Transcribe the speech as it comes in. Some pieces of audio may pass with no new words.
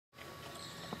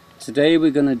Today we're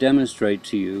going to demonstrate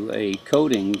to you a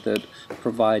coating that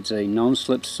provides a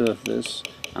non-slip surface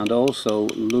and also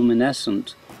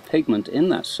luminescent pigment in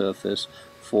that surface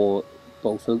for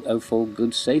for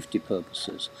good safety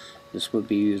purposes. This would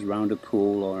be used around a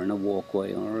pool or in a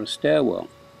walkway or a stairwell.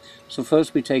 So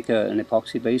first we take an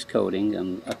epoxy based coating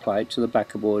and apply it to the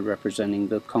backer-board representing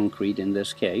the concrete in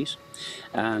this case,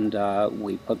 and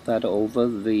we put that over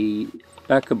the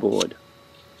backer-board.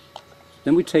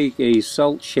 Then we take a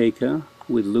salt shaker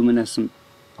with luminescent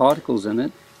particles in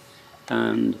it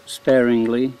and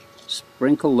sparingly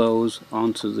sprinkle those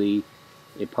onto the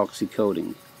epoxy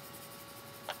coating.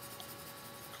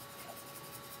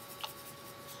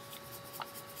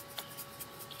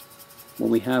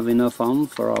 When we have enough on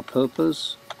for our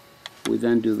purpose, we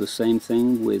then do the same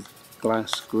thing with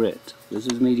glass grit. This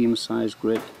is medium-sized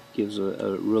grit, gives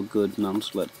a real good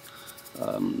non-slip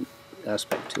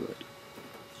aspect to it.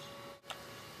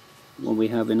 When we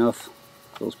have enough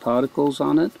those particles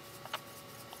on it,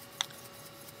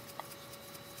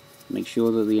 make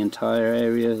sure that the entire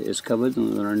area is covered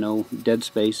and there are no dead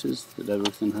spaces, that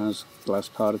everything has glass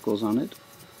particles on it.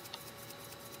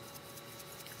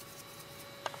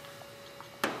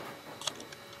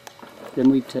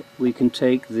 Then we can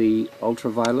take the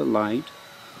ultraviolet light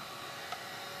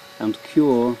and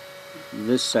cure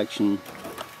this section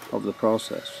of the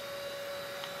process.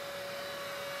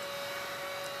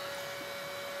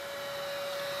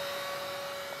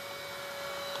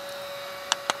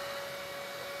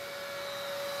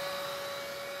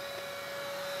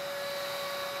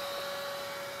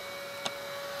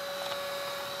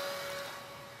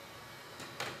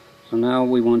 So now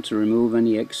we want to remove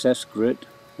any excess grit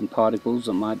and particles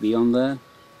that might be on there.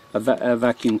 A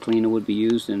vacuum cleaner would be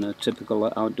used in a typical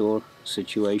outdoor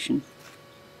situation.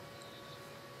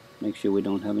 Make sure we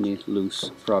don't have any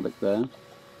loose product there.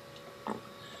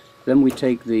 Then we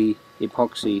take the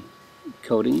epoxy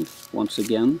coating once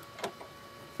again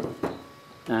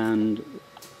and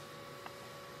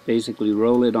basically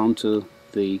roll it onto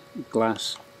the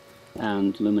glass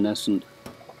and luminescent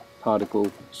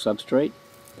particle substrate.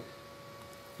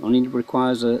 Only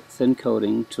requires a thin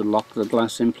coating to lock the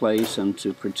glass in place and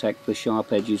to protect the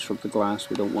sharp edges from the glass.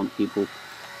 We don't want people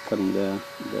cutting their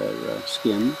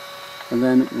skin. And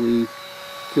then we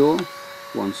cure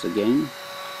once again.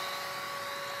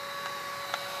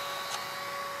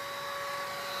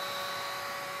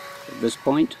 At this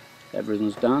point,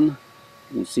 everything's done.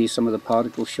 You can see some of the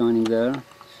particles shining there.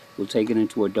 We'll take it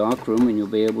into a dark room and you'll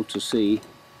be able to see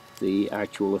the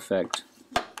actual effect.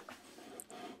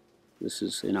 This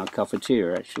is in our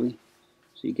cafeteria actually,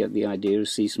 so you get the idea.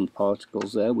 See some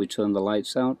particles there. We turn the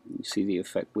lights out, you see the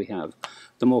effect we have.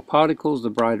 The more particles,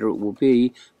 the brighter it will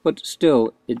be, but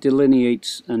still it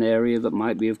delineates an area that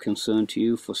might be of concern to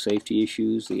you for safety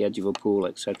issues, the edge of a pool,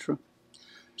 etc.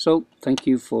 So thank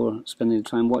you for spending the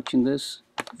time watching this.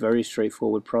 Very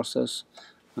straightforward process,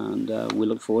 and we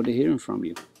look forward to hearing from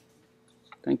you.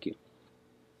 Thank you.